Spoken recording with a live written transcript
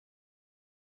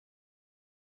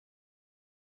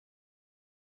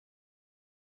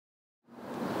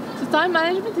time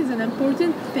management is an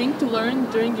important thing to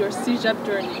learn during your CEGEP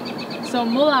journey. So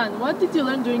Mulan, what did you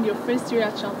learn during your first year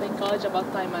at Champlain College about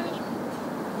time management?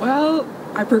 Well,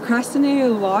 I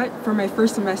procrastinated a lot for my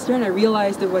first semester and I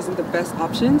realized it wasn't the best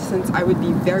option since I would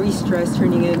be very stressed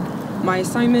turning in my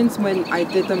assignments when I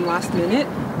did them last minute.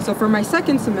 So for my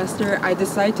second semester, I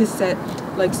decided to set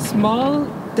like small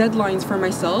deadlines for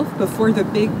myself before the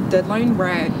big deadline where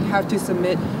I have to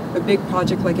submit a big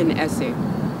project like an essay.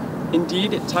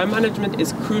 Indeed, time management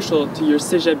is crucial to your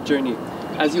CEGEP journey,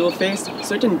 as you will face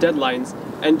certain deadlines,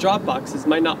 and drop boxes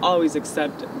might not always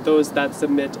accept those that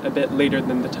submit a bit later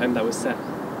than the time that was set.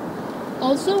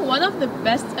 Also, one of the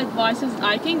best advices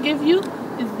I can give you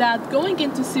is that going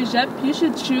into CEGEP, you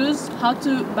should choose how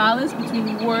to balance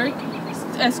between work,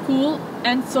 school,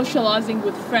 and socializing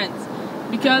with friends.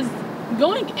 Because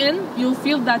going in, you'll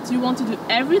feel that you want to do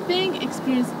everything,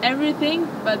 experience everything,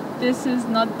 but this is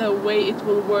not the way it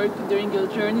will work during your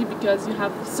journey because you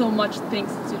have so much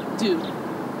things to do.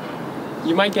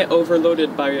 You might get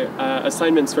overloaded by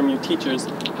assignments from your teachers.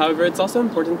 However, it's also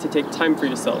important to take time for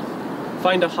yourself.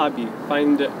 Find a hobby,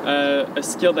 find a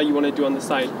skill that you want to do on the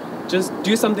side. Just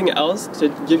do something else to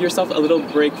give yourself a little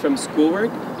break from schoolwork,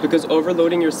 because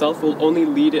overloading yourself will only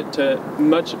lead it to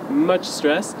much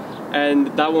stress, and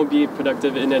that won't be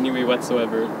productive in any way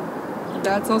whatsoever.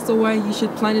 That's also why you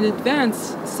should plan in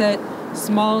advance. Set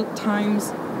small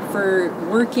times for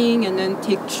working and then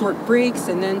take short breaks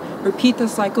and then repeat the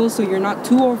cycle so you're not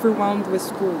too overwhelmed with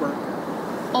schoolwork.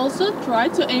 Also, try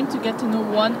to aim to get to know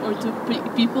one or two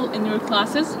people in your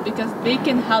classes because they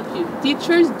can help you.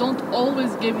 Teachers don't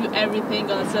always give you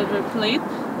everything on a silver plate.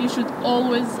 You should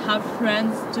always have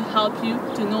friends to help you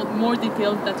to know more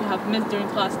details that you have missed during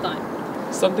class time.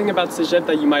 Something about CEGEP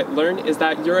that you might learn is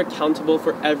that you're accountable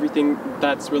for everything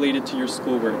that's related to your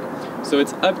schoolwork. So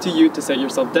it's up to you to set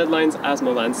yourself deadlines, as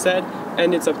Molan said,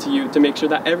 and it's up to you to make sure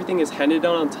that everything is handed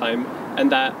down on time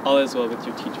and that all is well with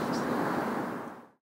your teachers.